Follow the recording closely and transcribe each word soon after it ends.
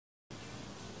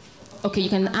Okay, you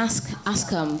can ask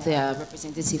their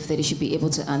representative that they should be able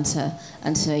to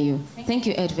answer you. Thank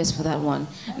you, Edves, for that one.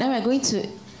 Now we're going to,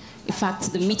 in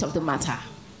fact, the meat of the matter.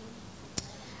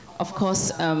 Of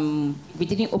course, we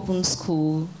didn't open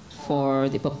school for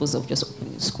the purpose of just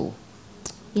opening school.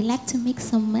 We like to make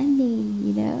some money,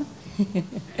 you know.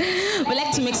 We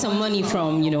like to make some money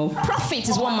from, profit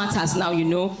is what matters now,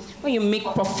 When you make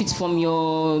profit from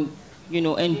your,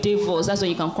 endeavors, that's when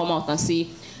you can come out and say,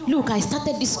 look, I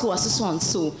started this school as so and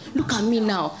so. Look at me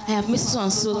now. I have made so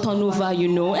and so turnover,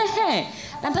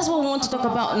 And that's what we want to talk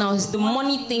about now, is the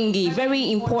money thingy,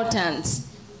 very important.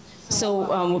 So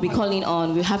we'll be calling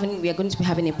on, we are going to be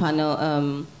having a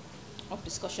panel of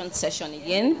discussion session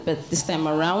again, but this time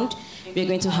around, we're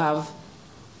going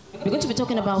to be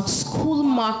talking about school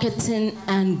marketing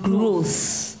and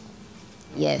growth.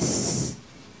 Yes,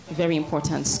 very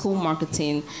important, school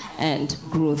marketing and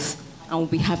growth. And we'll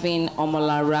be having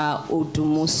Omolara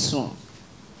Odumosu.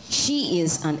 She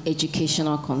is an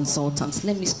educational consultant.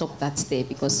 Let me stop that there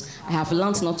because I have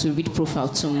learned not to read profile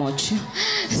too much.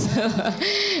 So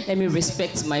let me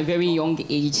respect my very young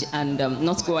age and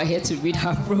not go ahead to read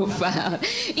her profile.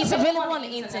 It's available on the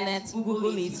internet.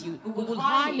 Google it. You Google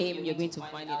her name, you're going to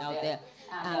find it out there.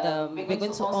 And we're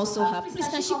going to also have, please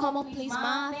can she come up, please,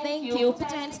 ma? Thank you.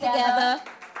 Put your hands together.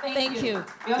 Thank you.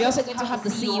 We're also going to have the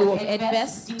CEO of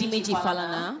Edves, Dimeji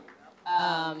Falana.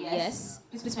 Yes,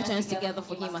 please put your hands together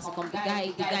for him as he comes. The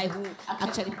guy who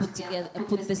actually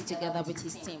put this together with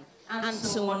his team. And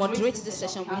to moderate this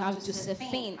session, we have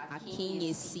Josephine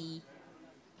Akinyesi.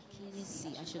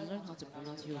 I should learn how to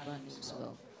pronounce Yoruba names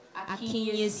well.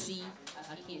 Akinyesi.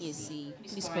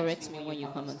 Please correct me when you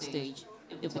come on stage.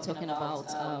 You'll be talking about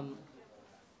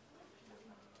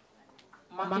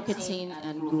marketing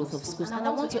and growth of schools. And I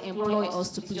want to employ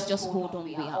us to please just hold on.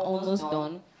 We are almost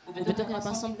done. We'll be talking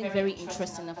about something very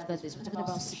interesting after this. We're talking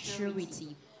about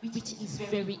security, which is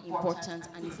very important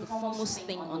and is the foremost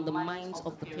thing on the minds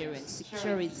of the parents.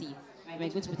 Security. We're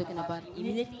going to be talking about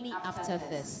immediately after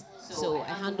this. So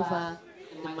I hand over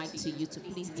the mic to you to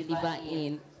please deliver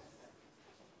in.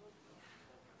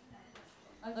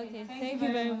 Okay, thank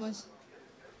you very much.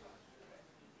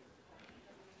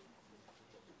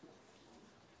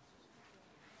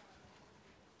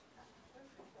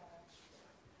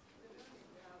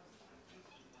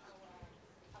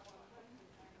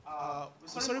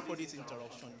 Sorry for this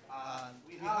interruption.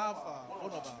 We have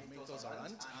one of our mentors around,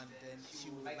 and then she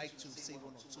would like to say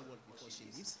one or two words before she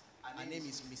leaves. Her name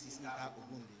is Mrs. Ika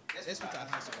Ogunde. Let's put our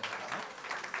hands together.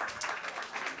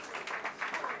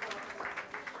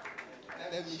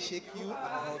 Let me shake you and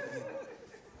hug you.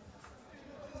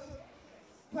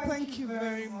 Thank you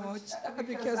very much,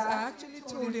 because I actually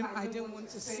told him I didn't want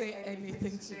to say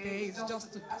anything today. It's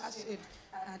just to dash it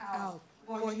out.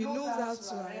 But he knows how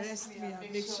to arrest me and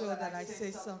make sure that I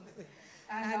say something.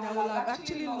 And I would have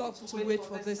actually loved to wait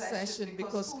for this session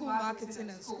because school marketing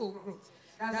and school growth,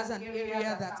 that's an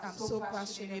area that I'm so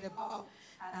passionate about.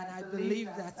 And I believe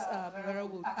that Vera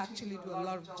will actually do a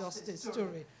lot of justice to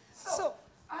it. So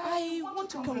I want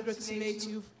to congratulate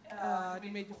you,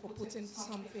 Dimeji, for putting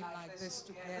something like this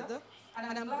together.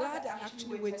 And I'm glad I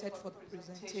actually waited for the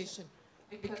presentation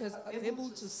because I was able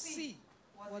to see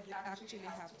what they actually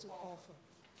have to offer.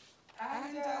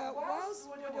 And whilst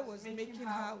Rhoda was making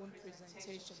her own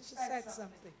presentation, she said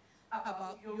something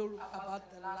about the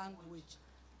language,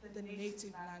 the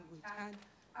native language. And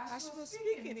as she was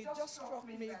speaking, it just struck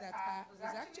me that I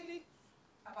was actually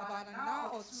about an hour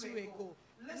or two ago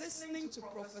listening to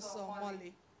Professor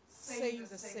Molly saying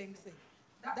the same thing.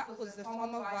 That was the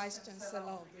former Vice Chancellor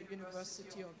of the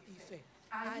University of Ife.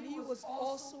 And he was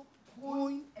also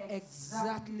going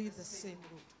exactly the same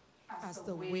route as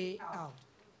the way out.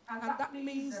 And that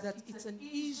means that it's an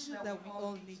issue that we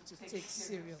all need to take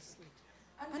seriously.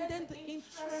 And then the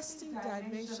interesting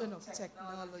dimension of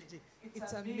technology.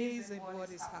 It's amazing what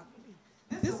is happening.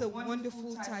 This is a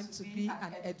wonderful time to be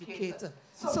an educator.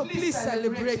 So please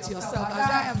celebrate yourself as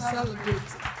I am celebrating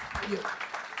you.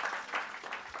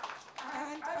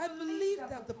 And I believe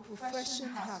that the profession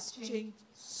has changed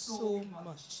so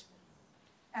much.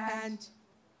 And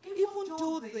even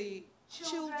though the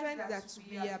children that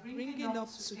we are bringing up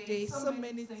today, so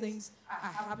many things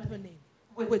are happening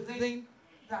within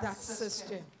that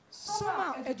system. Some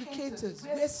are educators,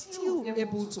 they're still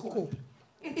able to cope.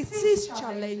 It is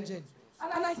challenging.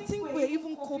 And I think we're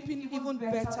even coping even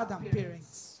better than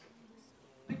parents.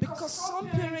 Because some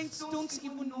parents don't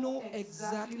even know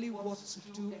exactly what to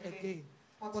do again.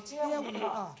 But here we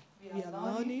are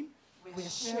learning, we are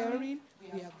sharing,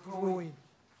 we are growing.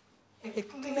 A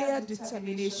clear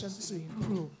determination to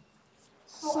improve.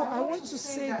 So I want to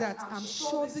say that I'm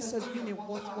sure this has been a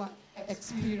worthwhile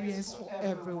experience for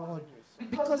everyone,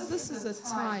 because this is a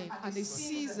time and a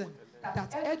season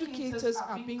that educators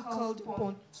are being called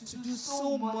upon to do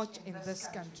so much in this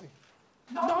country.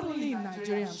 Not only in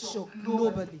Nigeria, I'm sure,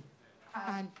 globally.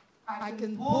 And I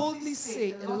can boldly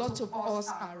say a lot of us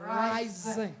are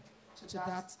rising to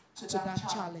that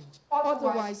challenge.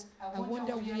 Otherwise, I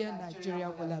wonder where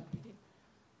Nigeria will have been.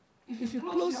 If you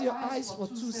close your eyes for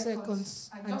 2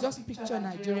 seconds and just picture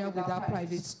Nigeria without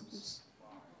private schools,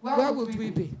 where would we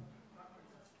be?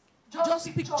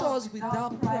 Just picture us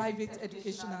without private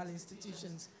educational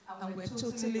institutions, and we're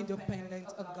totally dependent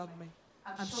on government.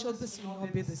 I'm sure this will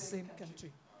not be the same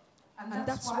country. And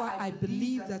that's why I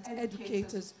believe that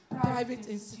educators, private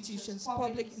institutions,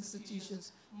 public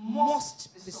institutions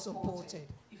must be supported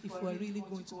if we're really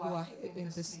going to go ahead in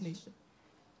this nation.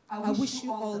 I wish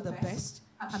you all the best.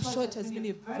 I'm sure it has been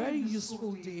a very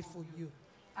useful day for you.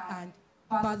 And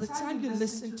by the time you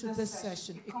listen to this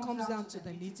session, it comes down to the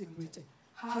nitty-gritty.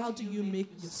 How do you make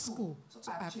your school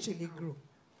to actually grow?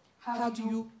 How do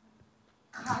you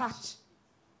catch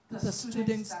the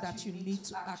students that you need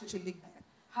to actually get?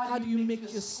 How do you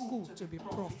make your school to be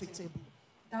profitable?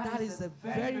 That is a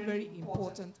very, very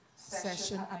important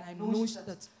session, and I know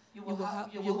that you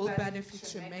will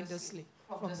benefit tremendously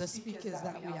from the speakers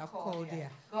that we have called here.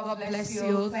 God bless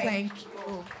you. Thank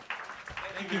you.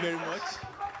 Thank you very much.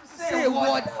 Say a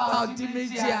word about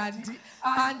Dimeji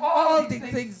and all the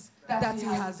things that he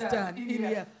has done in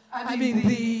here. I mean,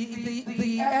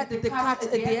 the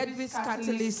Edves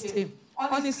Catalyst team.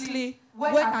 Honestly,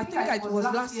 when I think it was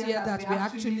last year that we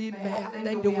actually met,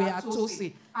 then they were at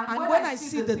Tosi. And when I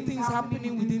see the things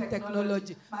happening within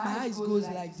technology, my eyes goes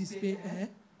like this.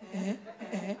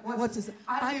 What is it?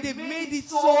 And they made it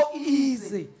so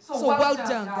easy. So well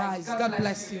done, guys. God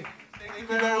bless you. Thank you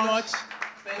very much.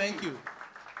 Thank you.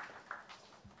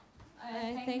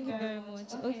 Thank you very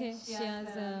much. Okay, she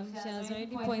has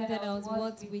already pointed out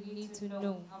what we need to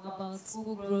know about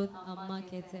school growth and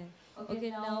marketing.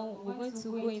 Okay, now we're going to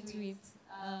go into it.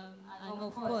 And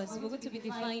of course, we're going to be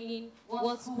defining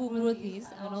what school growth is,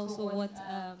 and also what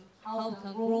how we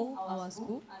can grow our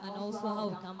school, and also how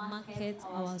we can market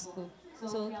our school.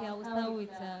 So, okay, I will start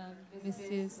with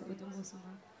Mrs.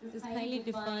 Odomosuma. Just kindly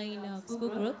define school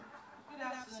growth. Good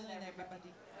afternoon,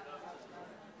 everybody.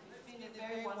 It's been a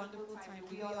very wonderful time.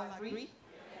 Do we all agree?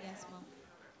 Yes, ma'am.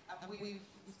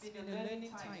 It's been a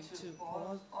learning time too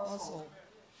for us all.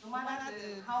 No matter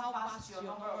how vast your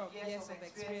number of years of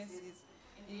experience is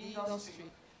in the industry,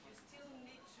 you still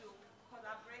need to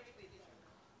collaborate with it.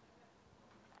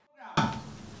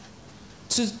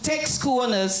 To take school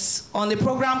owners on a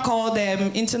program called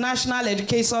International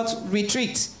Education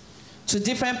Retreat to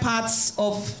different parts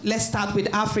of, let's start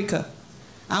with Africa.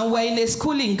 And we're in a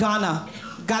school in Ghana,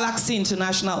 Galaxy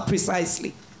International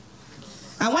precisely.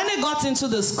 And when they got into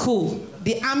the school,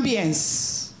 the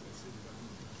ambience,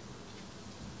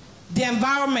 the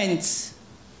environment,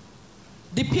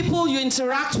 the people you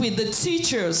interact with, the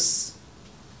teachers,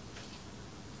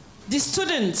 the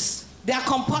students, their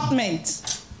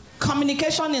comportment,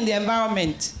 communication in the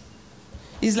environment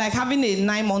is like having a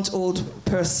 9-month-old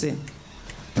person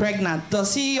pregnant.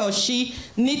 Does he or she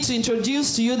need to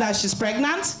introduce to you that she's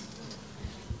pregnant?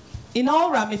 In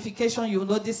all ramifications, you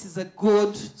know this is a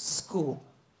good school.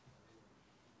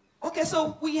 Okay,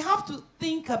 so we have to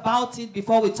think about it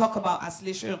before we talk about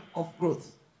acceleration of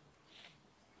growth.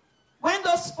 When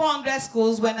those 400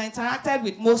 schools, when I interacted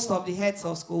with most of the heads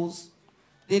of schools,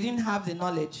 they didn't have the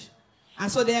knowledge.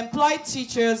 And so they employed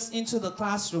teachers into the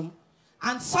classroom.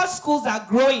 And such schools are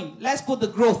growing. Let's put the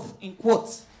growth in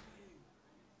quotes.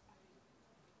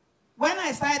 When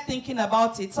I started thinking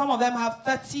about it, some of them have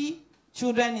 30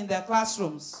 children in their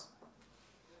classrooms.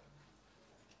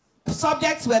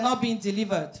 Subjects were not being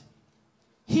delivered.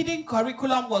 Hidden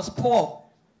curriculum was poor.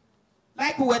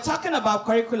 Like we were talking about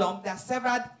curriculum, there are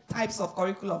several types of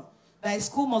curriculum that a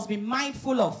school must be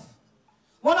mindful of.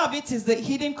 One of it is the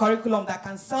hidden curriculum that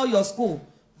can sell your school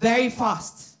very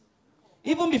fast.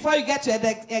 Even before you get to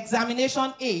the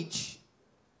examination age.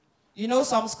 You know,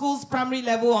 some schools, primary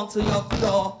level, until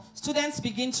your students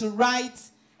begin to write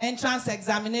entrance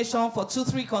examination for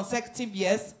 2-3 consecutive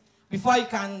years before you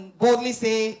can boldly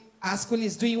say our school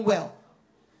is doing well.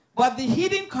 But the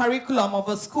hidden curriculum of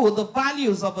a school, the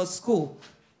values of a school,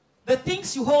 the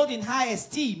things you hold in high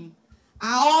esteem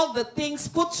are all the things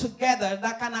put together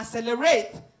that can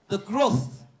accelerate the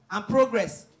growth and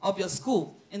progress of your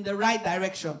school in the right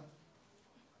direction.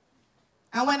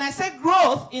 And when I say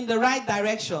growth in the right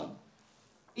direction,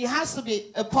 it has to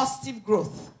be a positive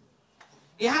growth.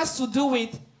 It has to do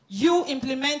with you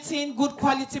implementing good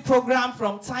quality program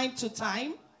from time to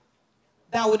time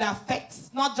that would affect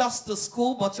not just the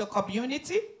school, but your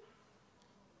community.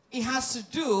 It has to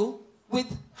do with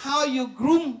how you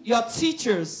groom your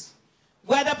teachers,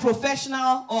 whether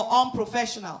professional or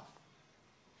unprofessional.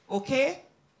 Okay?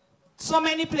 So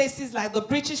many places like the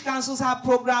British councils have a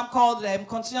program called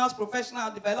Continuous Professional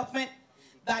Development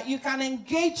that you can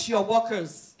engage your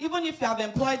workers. Even if you have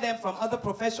employed them from other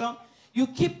professions, you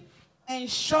keep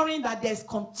ensuring that there's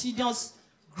continuous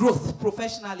growth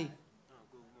professionally.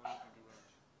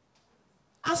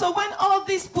 And so when all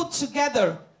this put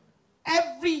together,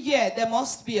 every year there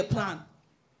must be a plan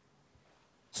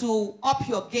to up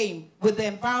your game with the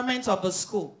environment of the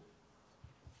school.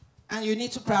 And you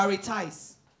need to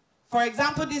prioritize. For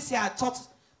example, this year I thought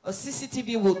a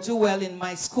CCTV would do well in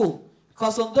my school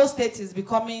because Ondo State is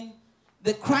becoming,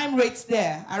 the crime rates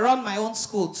there, I run my own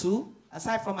school too,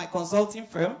 aside from my consulting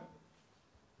firm.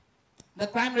 The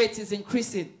crime rate is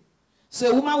increasing. So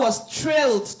a woman was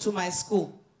trailed to my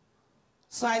school.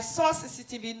 So I saw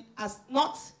CCTV as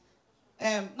not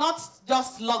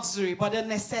just luxury, but a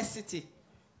necessity.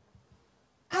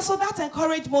 And so that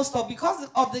encouraged most of, because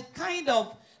of the kind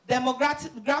of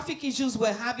demographic issues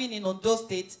we're having in Ondo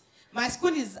State, my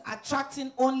school is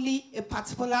attracting only a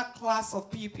particular class of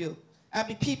people.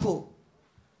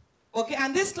 Okay,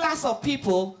 and this class of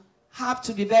people have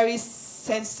to be very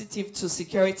sensitive to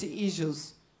security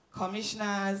issues.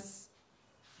 Commissioners,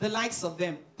 the likes of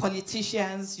them,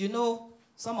 politicians, you know,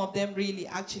 some of them really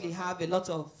actually have a lot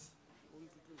of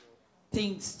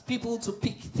things, people to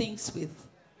pick things with.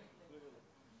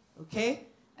 Okay?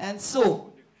 And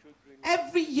so,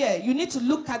 every year, you need to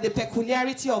look at the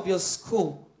peculiarity of your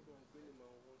school.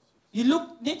 You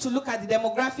need to look at the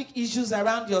demographic issues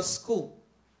around your school.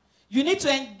 You need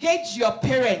to engage your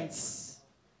parents.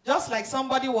 Just like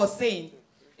somebody was saying,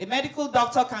 a medical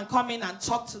doctor can come in and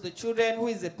talk to the children who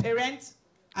is a parent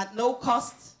at no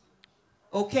cost.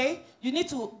 Okay? You need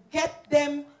to get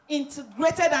them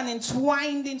integrated and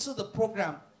entwined into the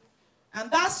program.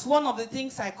 And that's one of the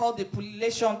things I call the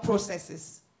population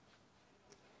processes.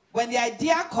 When the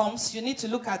idea comes, you need to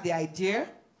look at the idea.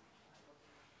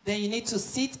 Then you need to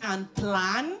sit and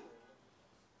plan.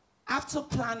 After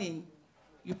planning,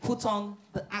 you put on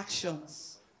the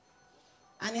actions.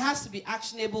 And it has to be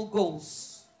actionable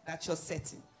goals that you're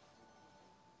setting.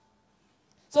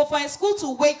 So for a school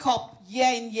to wake up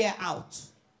year in, year out,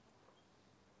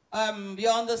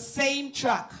 you're on the same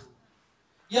track.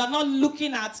 You're not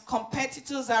looking at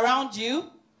competitors around you.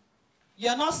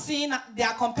 You're not seeing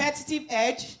their competitive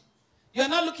edge. You're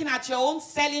not looking at your own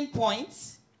selling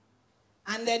points.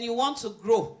 And then you want to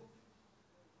grow.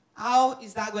 How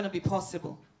is that going to be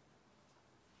possible?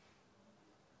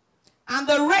 And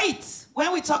the rate,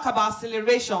 when we talk about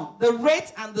acceleration, the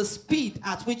rate and the speed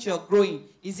at which you're growing,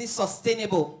 is it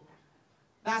sustainable?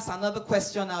 That's another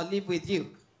question I'll leave with you.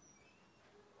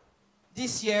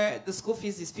 This year, the school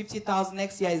fees is 50,000.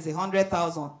 Next year is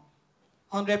 100,000.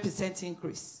 100%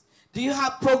 increase. Do you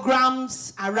have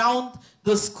programs around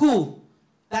the school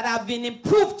that have been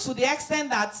improved to the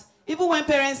extent that even when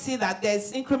parents see that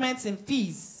there's increments in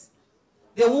fees,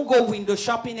 they won't go window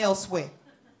shopping elsewhere?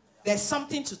 There's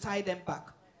something to tie them back.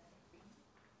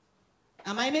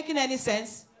 Am I making any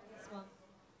sense?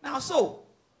 Now, so,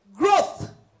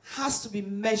 growth has to be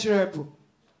measurable.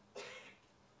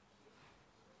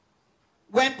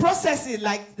 When processes,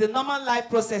 like the normal life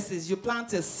processes, you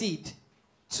plant a seed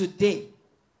today.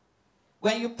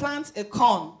 When you plant a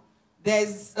corn,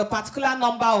 there's a particular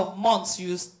number of months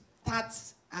you start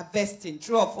harvesting,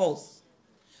 true or false?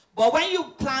 But when you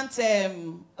plant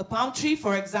a palm tree,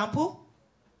 for example,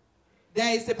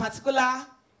 there is a particular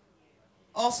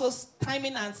also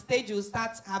timing and stage you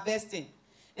start harvesting.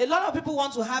 A lot of people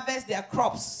want to harvest their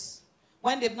crops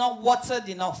when they've not watered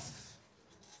enough,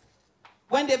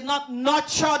 when they've not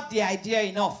nurtured the idea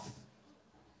enough.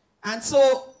 And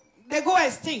so they go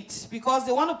extinct because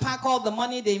they want to pack all the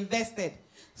money they invested.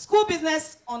 School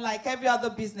business, unlike every other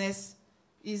business,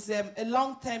 is a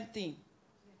long-term thing.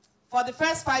 For the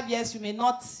first 5 years, you may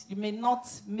not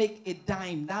make a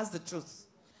dime. That's the truth.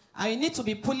 And you need to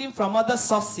be pulling from other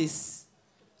sources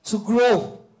to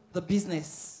grow the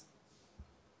business.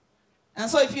 And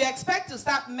so if you expect to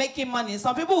start making money,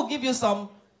 some people will give you some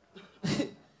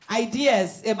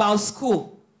ideas about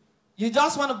school. You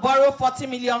just want to borrow 40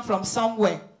 million from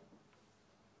somewhere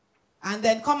and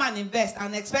then come and invest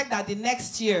and expect that the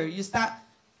next year you start.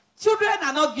 Children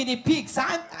are not guinea pigs,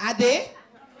 are they?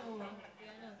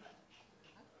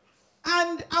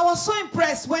 And I was so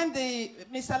impressed when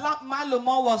Mr.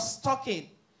 Malumon was talking.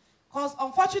 Because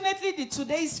unfortunately,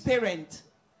 today's parents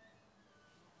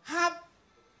have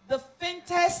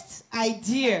faintest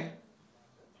idea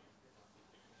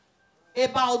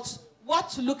about what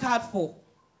to look out for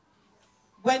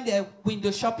when they're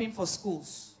window shopping for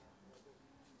schools.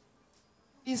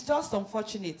 It's just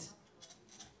unfortunate.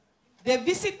 They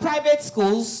visit private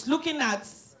schools looking at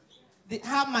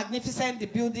how magnificent the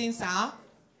buildings are,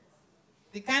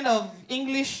 the kind of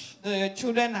English the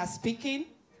children are speaking,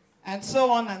 and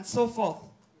so on and so forth.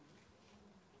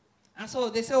 And so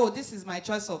they say, oh, this is my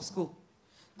choice of school.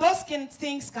 Those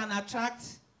things can attract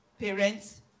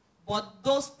parents, but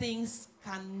those things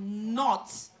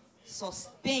cannot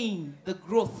sustain the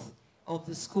growth of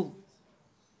the school.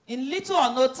 In little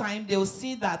or no time, they will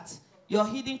see that your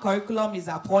hidden curriculum is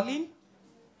appalling.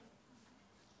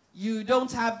 You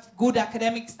don't have good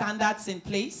academic standards in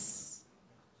place.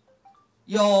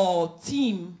 Your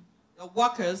team, your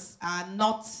workers are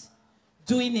not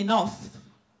doing enough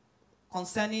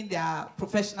concerning their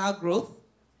professional growth.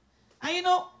 And you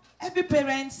know, every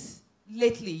parent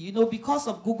lately, you know, because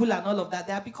of Google and all of that,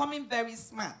 they are becoming very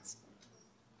smart.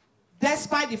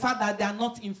 Despite the fact that they are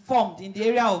not informed in the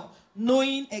area of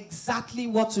knowing exactly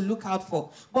what to look out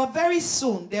for. But very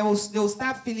soon, they will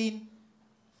start feeling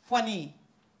funny.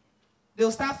 They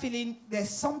will start feeling there's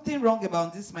something wrong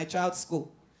about this, my child's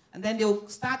school. And then they will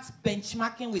start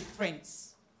benchmarking with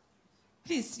friends.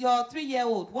 Please, your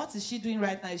 3-year-old, what is she doing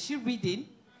right now? Is she reading?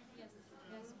 Yes,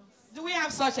 yes, Do we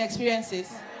have such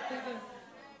experiences? we do.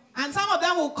 And some of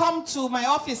them will come to my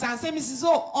office and say, Mrs.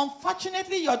 O,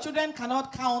 unfortunately, your children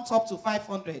cannot count up to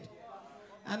 500.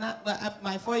 And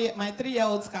my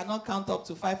 3-year-olds cannot count up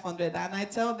to 500. And I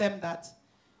tell them that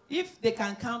if they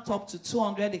can count up to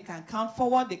 200, they can count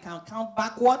forward, they can count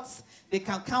backwards, they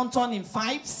can count on in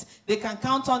 5s, they can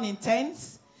count on in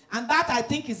 10s. And that, I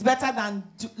think, is better than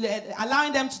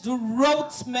allowing them to do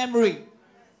rote memory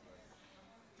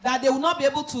that they will not be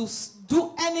able to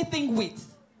do anything with.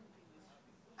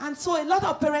 And so a lot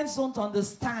of parents don't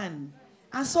understand.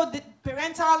 And so the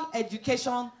parental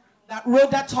education that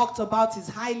Rhoda talked about is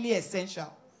highly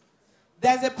essential.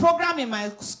 There's a program in my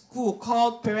school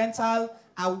called Parental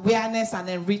Awareness and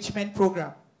Enrichment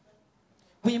Program.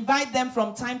 We invite them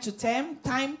from time to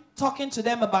time, talking to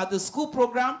them about the school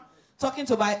program, talking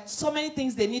to about so many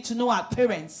things they need to know as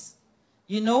parents.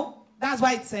 You know, that's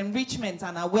why it's enrichment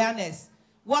and awareness.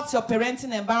 What's your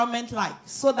parenting environment like?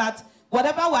 So that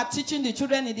whatever we're teaching the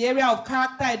children in the area of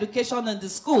character education in the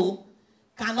school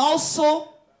can also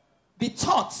be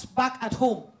taught back at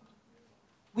home.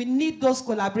 We need those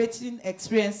collaborating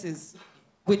experiences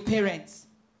with parents.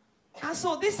 And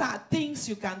so these are things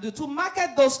you can do to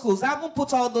market those schools. I haven't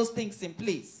put all those things in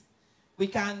place. We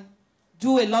can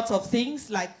do a lot of things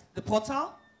like the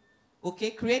portal, okay,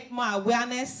 create more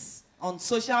awareness on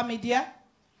social media,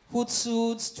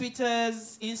 Hootsuits,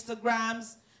 Twitters,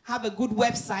 Instagrams, have a good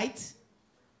website,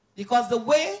 because the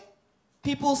way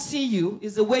people see you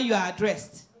is the way you are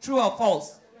addressed. True or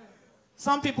false?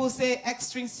 Some people say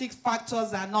extrinsic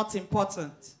factors are not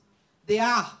important. They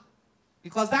are,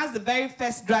 because that's the very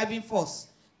first driving force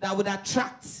that would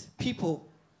attract people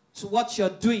to what you're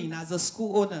doing as a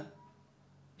school owner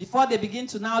before they begin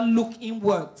to now look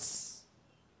inwards.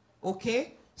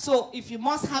 Okay? So if you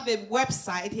must have a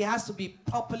website, it has to be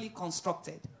properly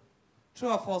constructed. True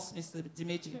or false, Mr.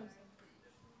 Dimeji?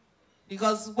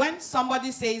 Because when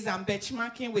somebody says, I'm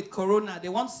benchmarking with Corona, they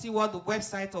want to see what the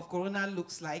website of Corona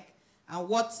looks like and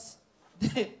what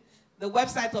the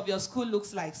website of your school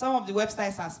looks like. Some of the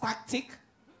websites are static,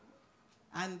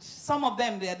 and some of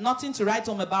them, they have nothing to write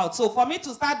home about. So for me to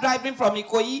start driving from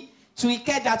Ikoyi to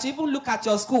Ikeja to even look at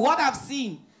your school, what I've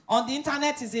seen on the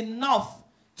internet is enough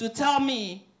to tell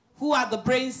me who are the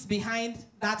brains behind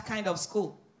that kind of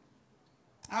school.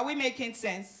 Are we making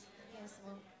sense? Yes,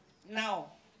 ma'am. Now,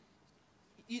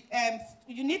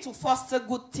 you need to foster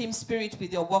good team spirit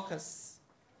with your workers.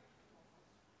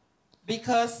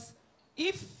 Because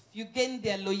if you gain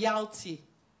their loyalty,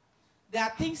 there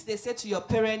are things they say to your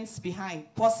parents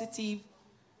behind, positive,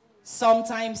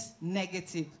 sometimes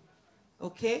negative.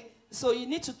 Okay? So you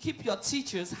need to keep your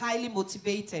teachers highly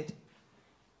motivated.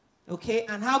 Okay?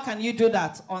 And how can you do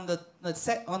that? On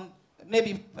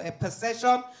maybe per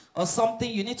session or something,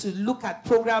 you need to look at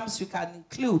programs you can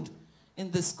include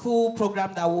in the school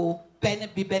program that will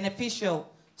be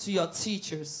beneficial to your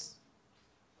teachers.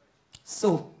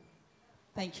 So,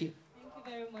 thank you. Thank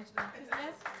you very much, ma'am. Please,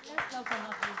 let's clap for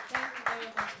her, please. Thank you very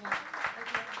much, ma'am.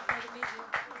 Okay, Mr. Dimeji,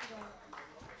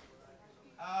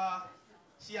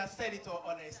 She has said it all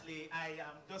honestly. I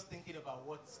am just thinking about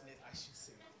what next I should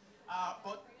say.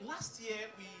 But last year,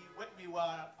 we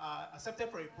were accepted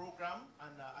for a program,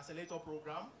 an accelerator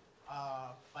program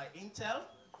by Intel,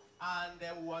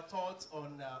 and we were taught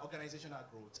on organizational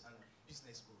growth. And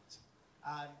business growth.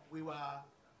 And we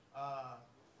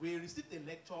received a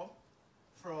lecture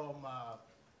from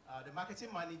the marketing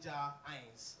manager,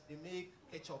 Heinz. They make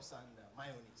ketchups and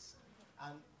mayonnaise.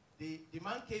 And the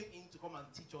man came in to come and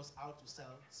teach us how to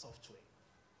sell software.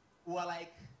 We were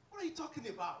like, what are you talking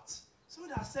about?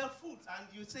 Someone that sell food, and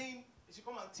you're saying you should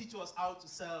come and teach us how to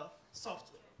sell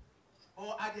software.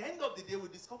 Or at the end of the day, we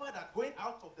discovered that going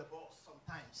out of the box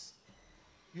sometimes,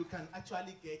 you can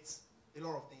actually get a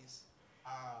lot of things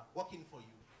working for you.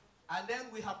 And then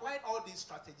we applied all these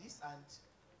strategies, and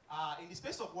in the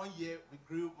space of 1 year, we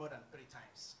grew more than 3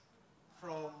 times.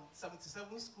 From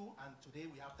 77 schools, and today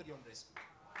we have 300 schools.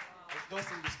 It's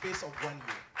just in the space of 1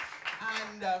 year.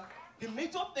 And the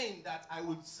major thing that I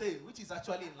would say, which is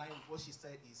actually in line with what she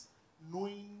said, is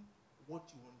knowing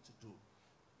what you want to do.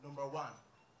 Number 1,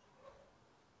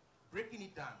 breaking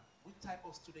it down. Which type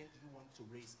of student do you want to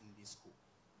raise in this school?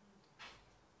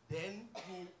 Then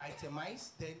you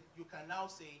itemize, then you can now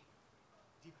say,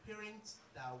 the parents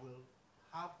that will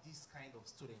have this kind of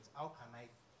students, how can I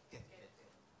get them?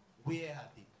 Where are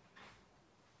they?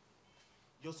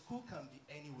 Your school can be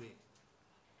anywhere,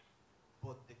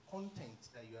 but the content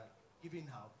that you are giving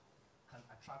out can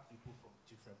attract people from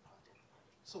different parts of the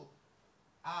country. So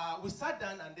we sat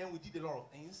down and then we did a lot of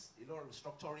things, a lot of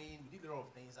restructuring, we did a lot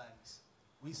of things, and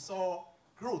we saw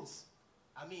growth.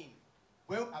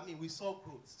 We saw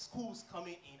growth. Schools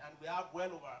coming in, and we have well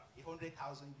over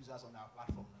 100,000 users on our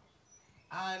platform now.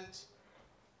 And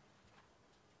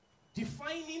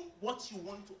defining what you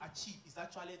want to achieve is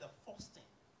actually the first thing.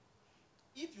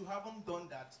 If you haven't done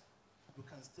that, you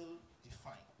can still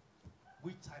define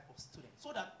which type of student.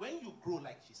 So that when you grow,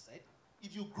 like she said,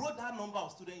 if you grow that number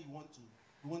of students you want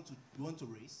to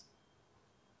raise,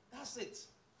 that's it.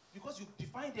 Because you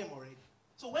define them already.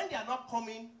 So when they are not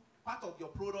coming part of your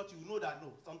product, you know that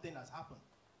no, something has happened.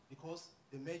 Because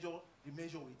the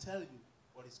measure will tell you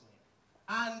what is going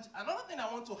on. And another thing I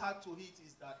want to add to it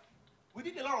is that we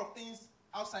did a lot of things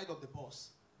outside of the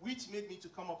box, which made me to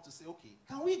come up to say, okay,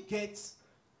 can we get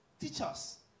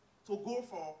teachers to go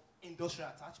for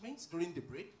industrial attachments during the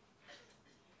break?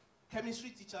 Chemistry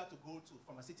teacher to go to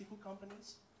pharmaceutical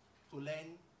companies to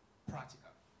learn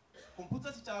practical.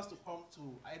 Computer teachers to come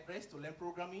to Edves to learn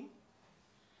programming.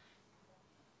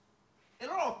 A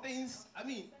lot of things,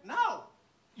 now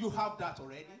you have that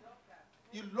already.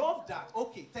 You love that.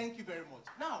 Okay, thank you very much.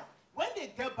 Now, when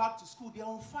they get back to school, they're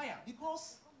on fire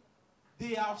because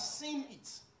they have seen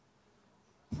it.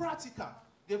 Practical.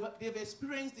 They've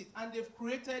experienced it, and they've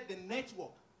created the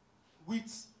network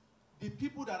with the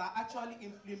people that are actually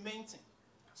implementing.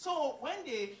 So when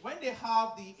they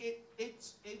have the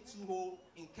 820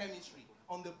 in chemistry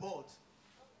on the board,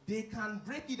 they can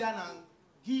break it down and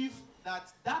give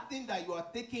that thing that you are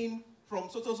taking from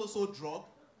so drug,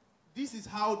 this is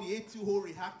how the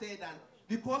 820 reacted, and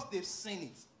because they've seen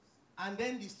it. And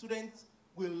then the students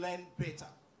will learn better.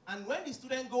 And when the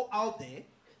students go out there,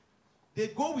 they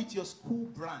go with your school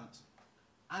brand,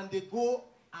 and they go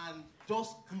and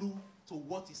just glue to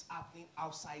what is happening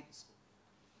outside the school.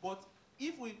 But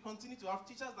if we continue to have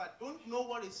teachers that don't know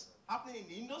what is happening in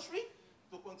the industry,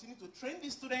 to continue to train the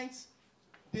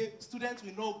students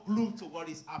will not glue to what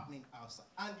is happening outside.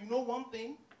 And you know one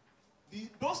thing?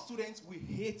 Those students will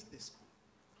hate the school.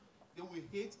 They will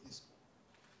hate the school.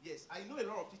 Yes, I know a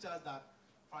lot of teachers that,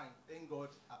 fine, thank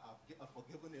God, I've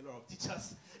forgiven a lot of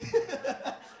teachers.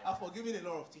 I've forgiven a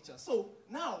lot of teachers. So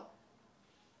now,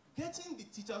 getting the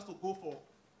teachers to go for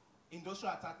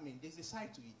industrial attachment, there's a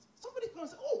side to it. Somebody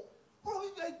comes and say, oh, bro,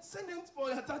 you guys send them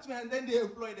for attachment and then they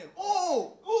employ them.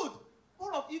 Oh, good.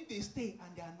 What of if they stay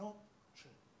and they are not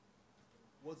trained?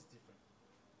 What's different?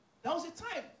 There was a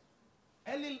time,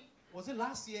 was it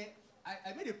last year,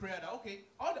 I made a prayer that, okay,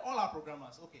 all our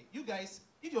programmers, okay, you guys,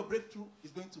 if your breakthrough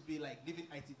is going to be like living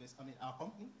Edves, our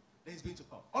company, then it's going to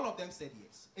come. All of them said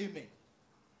yes. Amen.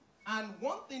 And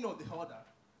one thing or the other,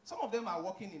 some of them are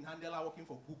working in Handela, working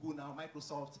for Google now,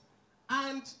 Microsoft.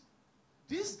 And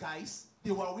these guys,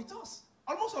 they were with us.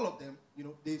 Almost all of them,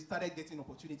 they started getting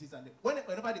opportunities. And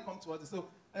whenever they come to us, they say,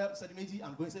 Sadimeji,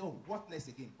 I'm going to say, oh, what next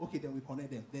again? Okay, then we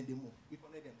connect them, then they move. We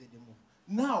connect them, then they move.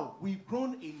 Now, we've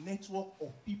grown a network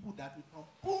of people that we can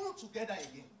pull together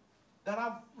again, that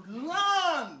have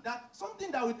learned that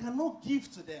something that we cannot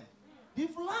give to them.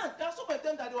 They've learned. There are some of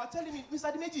them that they were telling me,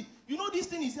 Mr. Dimeji, this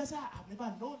thing is just, I've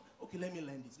never known. Okay, let me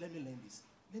learn this, let me learn this.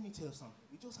 Let me tell you something.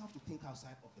 We just have to think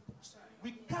outside of the box.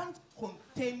 We can't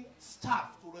contain staff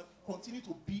to continue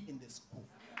to be in the school.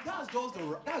 That's just the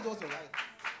right.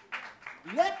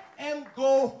 Let them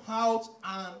go out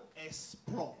and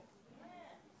explore.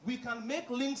 We can make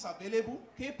links available.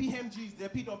 KPMG is there,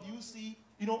 PwC,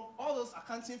 You know, all those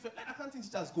accounting, let accounting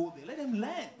teachers go there. Let them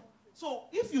learn. So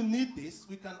if you need this,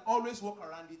 we can always work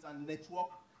around it and network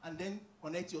and then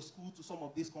connect your school to some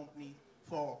of these companies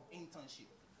for internship.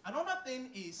 Another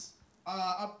thing is,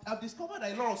 I've discovered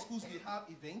that a lot of schools will have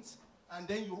events and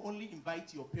then you only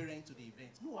invite your parents to the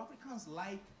event. No, Africans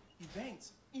like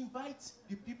events. Invite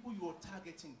the people you are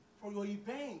targeting for your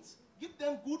events. Give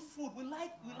them good food. We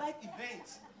like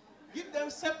events. Give them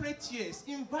separate chairs.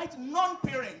 Invite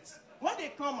non-parents. When they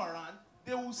come around,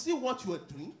 they will see what you are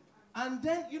doing. And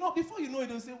then, you know, before you know it,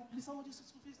 they'll say, please, how much is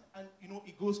school fees? And, you know,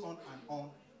 it goes on and on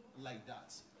like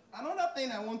that. Another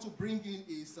thing I want to bring in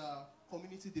is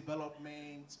community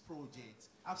development projects.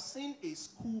 I've seen a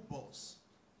school bus,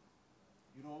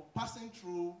 you know, passing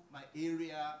through my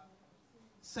area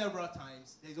several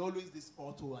times. There's always this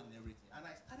portal and everything. And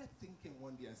I started thinking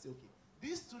one day and said, okay,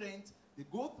 these students, they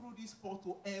go through this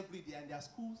portal every day and their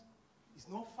schools is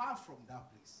not far from that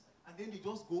place. And then they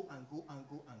just go and go and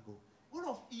go and go.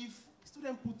 What if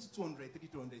students put 200,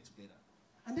 300 together?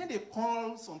 And then they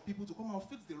call some people to come and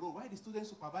fix the road while the students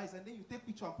supervise, and then you take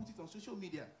picture and put it on social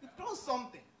media. You've done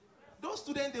something. Those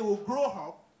students, they will grow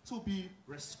up to be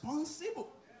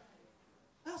responsible.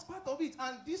 That's part of it.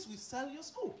 And this will sell your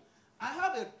school. I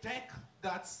have a deck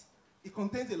it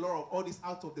contains a lot of all this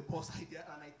out of the box idea,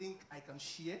 and I think I can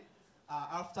share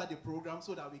after the program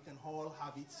so that we can all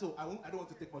have it. So I don't want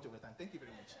to take much of your time. Thank you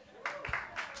very much.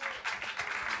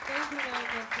 Thank you very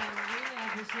much, I really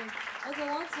appreciate it. Okay,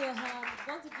 I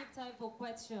want to give time for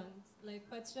questions. Like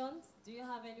questions, do you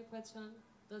have any questions?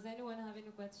 Does anyone have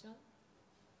any questions?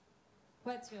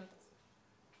 Questions?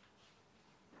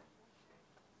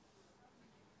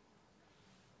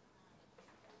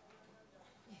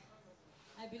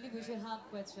 I believe we should have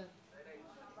questions.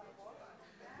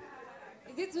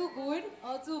 Is it too good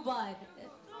or too bad?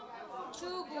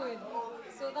 Too good.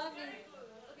 So that means,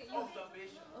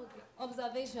 okay,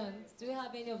 observations. Do you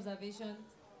have any observations?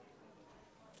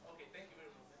 Okay, thank you very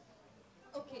much.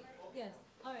 Okay, yes.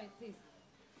 All right, please.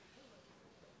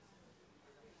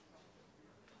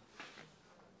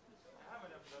 I have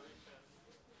an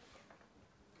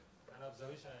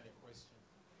observation and a question.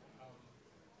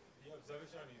 The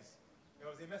observation is, there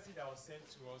was a message that was sent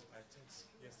to us by text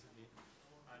yesterday,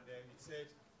 and then it said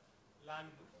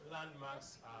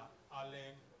landmarks are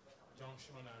Allen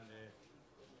Junction and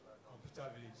Computer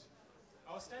Village.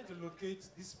 I was trying to locate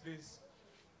this place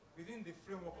within the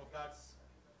framework of that.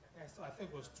 So I think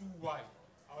it was too wide.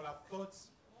 I would have thought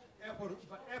airport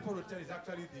hotel is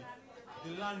actually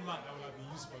the landmark that would have been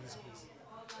used for this place.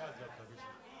 That's the observation.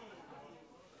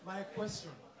 My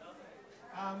question.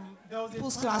 There was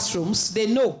People's classrooms, they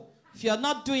know. If you're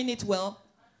not doing it well,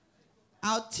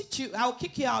 I'll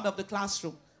kick you out of the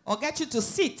classroom or get you to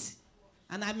sit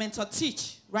and I mentor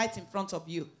teach right in front of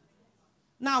you.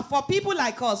 Now, for people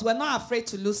like us, we're not afraid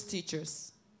to lose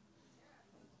teachers.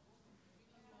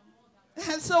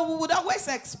 And so we would always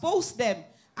expose them.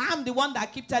 I'm the one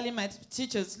that keep telling my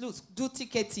teachers, look, do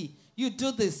TKT. You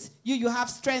do this. You have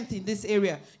strength in this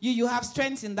area. You have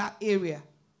strength in that area.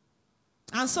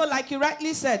 And so, like you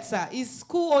rightly said, sir, it's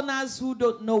school owners who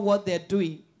don't know what they're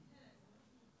doing,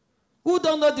 who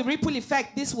don't know the ripple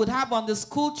effect this would have on the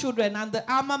school children and the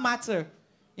alma mater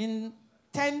in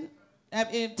 10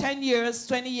 years,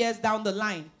 20 years down the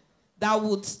line, that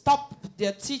would stop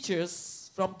their teachers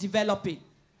from developing.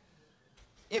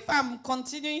 If I'm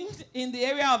continuing in the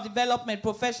area of development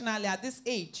professionally at this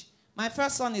age, my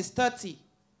first son is 30.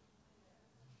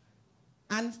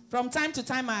 And from time to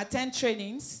time, I attend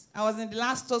trainings. I was in the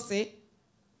last TOSE.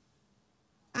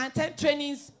 I attend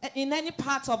trainings in any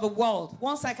part of the world,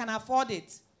 once I can afford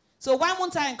it. So why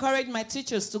won't I encourage my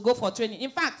teachers to go for training?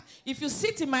 In fact, if you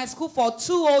sit in my school for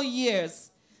 2 whole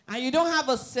years and you don't have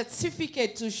a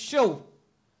certificate to show,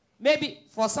 maybe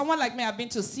for someone like me, I've been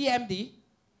to CMD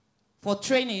for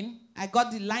training. I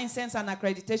got the license and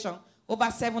accreditation over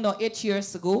 7 or 8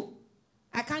 years ago.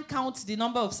 I can't count the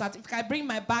number of certificates. I bring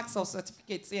my bags of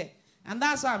certificates here. And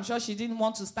that's why I'm sure she didn't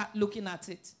want to start looking at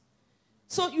it.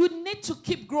 So you need to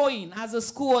keep growing as a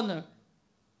school owner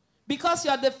because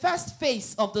you're the first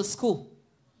face of the school.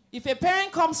 If a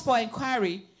parent comes for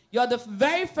inquiry, you're the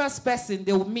very first person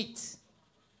they will meet.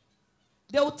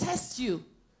 They will test you.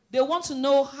 They want to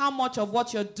know how much of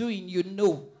what you're doing you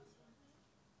know.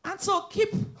 And so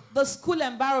keep the school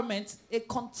environment a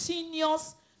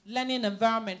continuous learning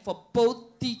environment for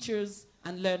both teachers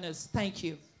and learners. Thank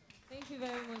you. Thank you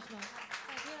very much, ma'am.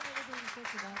 Do you have anything to say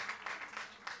to that?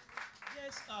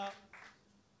 Yes,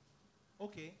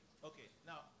 okay.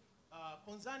 Now,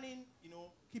 concerning,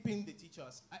 keeping the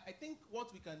teachers, I think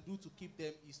what we can do to keep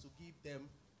them is to give them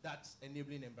that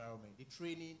enabling environment, the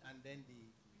training and then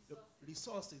the the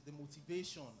resources, the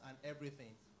motivation, and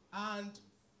everything. And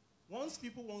once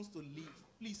people want to leave,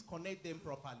 please connect them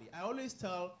properly. I always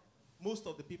tell most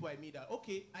of the people I meet that,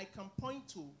 okay, I can point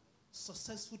to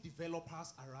successful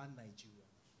developers around Nigeria.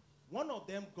 One of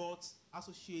them got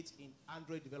associate in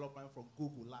Android development from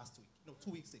Google last week, no,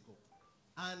 2 weeks ago.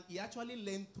 And he actually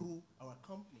learned through our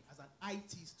company as an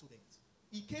IT student.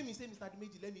 He came and said, Mr.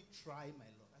 Dimeji, let me try my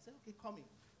luck. I said, okay, come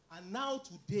in. And now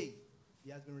today, he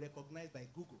has been recognized by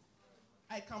Google.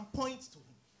 I can point to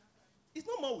him. It's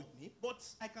no more with me, but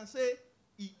I can say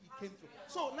he came through.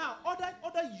 So now,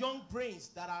 other young brains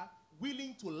that are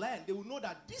willing to learn, they will know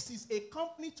that this is a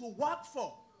company to work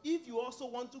for if you also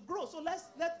want to grow. So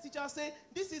let teachers say,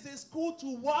 this is a school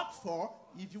to work for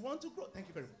if you want to grow. Thank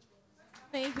you very much.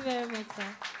 Thank you very much,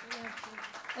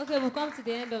 sir. Okay, we've come to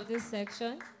the end of this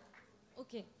section.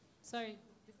 Okay, sorry.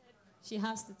 She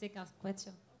has to take our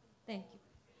question. Thank you.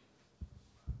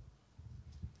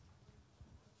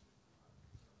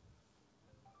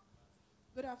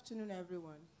 Good afternoon,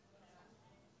 everyone.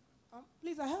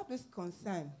 Please, I have this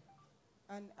concern,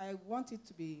 and I want it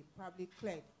to be probably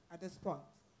cleared at this point.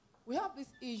 We have this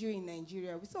issue in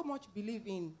Nigeria. We so much believe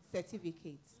in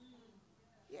certificates.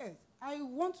 Yes, I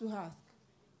want to ask,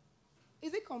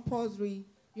 is it compulsory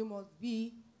you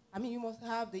must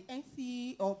have the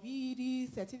NCE or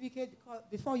BEd certificate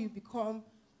before you become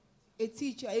a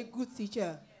teacher, a good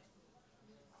teacher?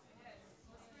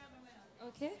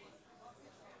 Okay.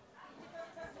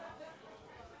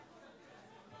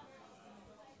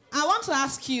 I want to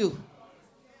ask you,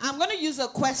 I'm going to use a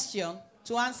question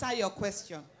to answer your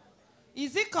question.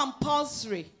 Is it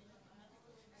compulsory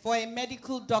for a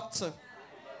medical doctor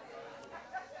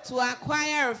to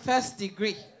acquire a first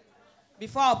degree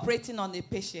before operating on a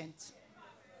patient?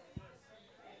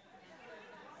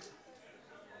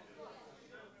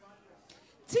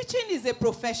 Teaching is a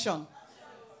profession,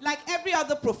 like every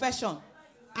other profession.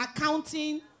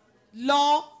 Accounting,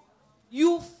 law,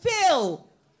 you fail,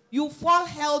 you fall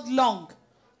headlong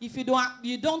if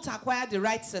you don't acquire the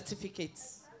right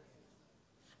certificates.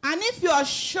 And if you are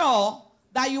sure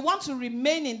that you want to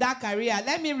remain in that career,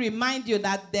 let me remind you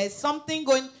that there's something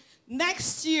going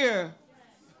next year.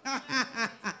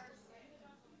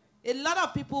 A lot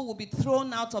of people will be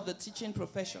thrown out of the teaching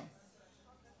profession.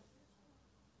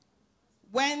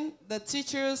 When the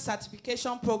teacher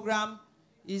certification program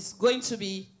is going to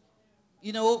be,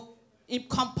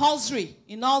 compulsory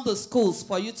in all the schools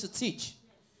for you to teach.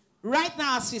 Right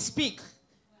now, as we speak,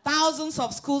 thousands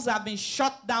of schools have been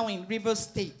shut down in Rivers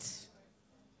State.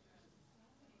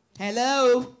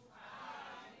 Hello?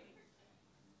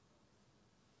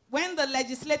 When the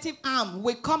legislative arm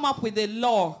will come up with a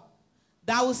law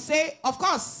that will say, of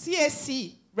course,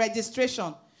 CAC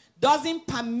registration doesn't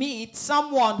permit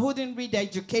someone who didn't read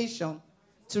education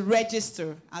to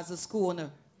register as a school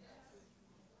owner.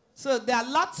 So there are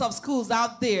lots of schools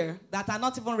out there that are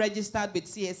not even registered with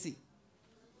CAC.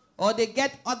 Or they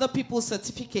get other people's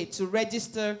certificate to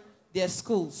register their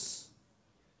schools.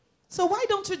 So why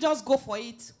don't you just go for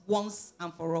it once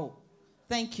and for all?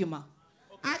 Thank you, ma.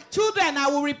 Okay. Children, I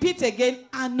will repeat again,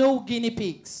 are no guinea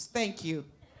pigs. Thank you.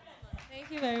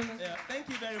 Thank you very much. Yeah, thank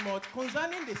you very much.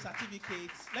 Concerning the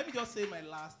certificates, let me just say my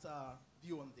last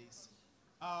view on this.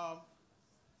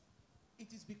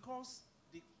 It is because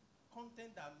the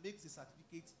content that makes the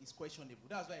certificate is questionable.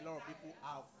 That's why a lot of people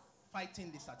are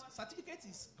fighting the certificate. Certificate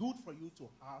is good for you to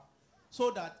have so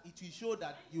that it will show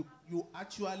that you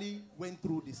actually went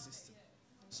through the system.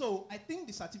 So I think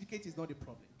the certificate is not the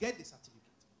problem. Get the certificate.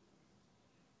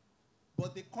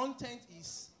 But the content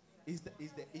is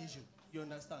the issue. You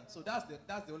understand? So that's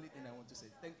the only thing I want to say.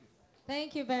 Thank you.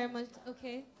 Thank you very much.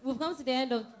 Okay, we've come to the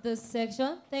end of this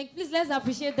section. Please let's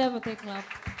appreciate them with a clap.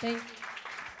 Thank you.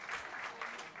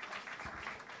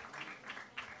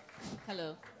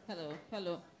 Hello, hello,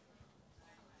 hello.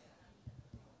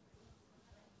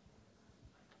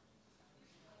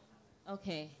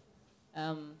 Okay.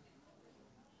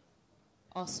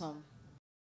 Awesome.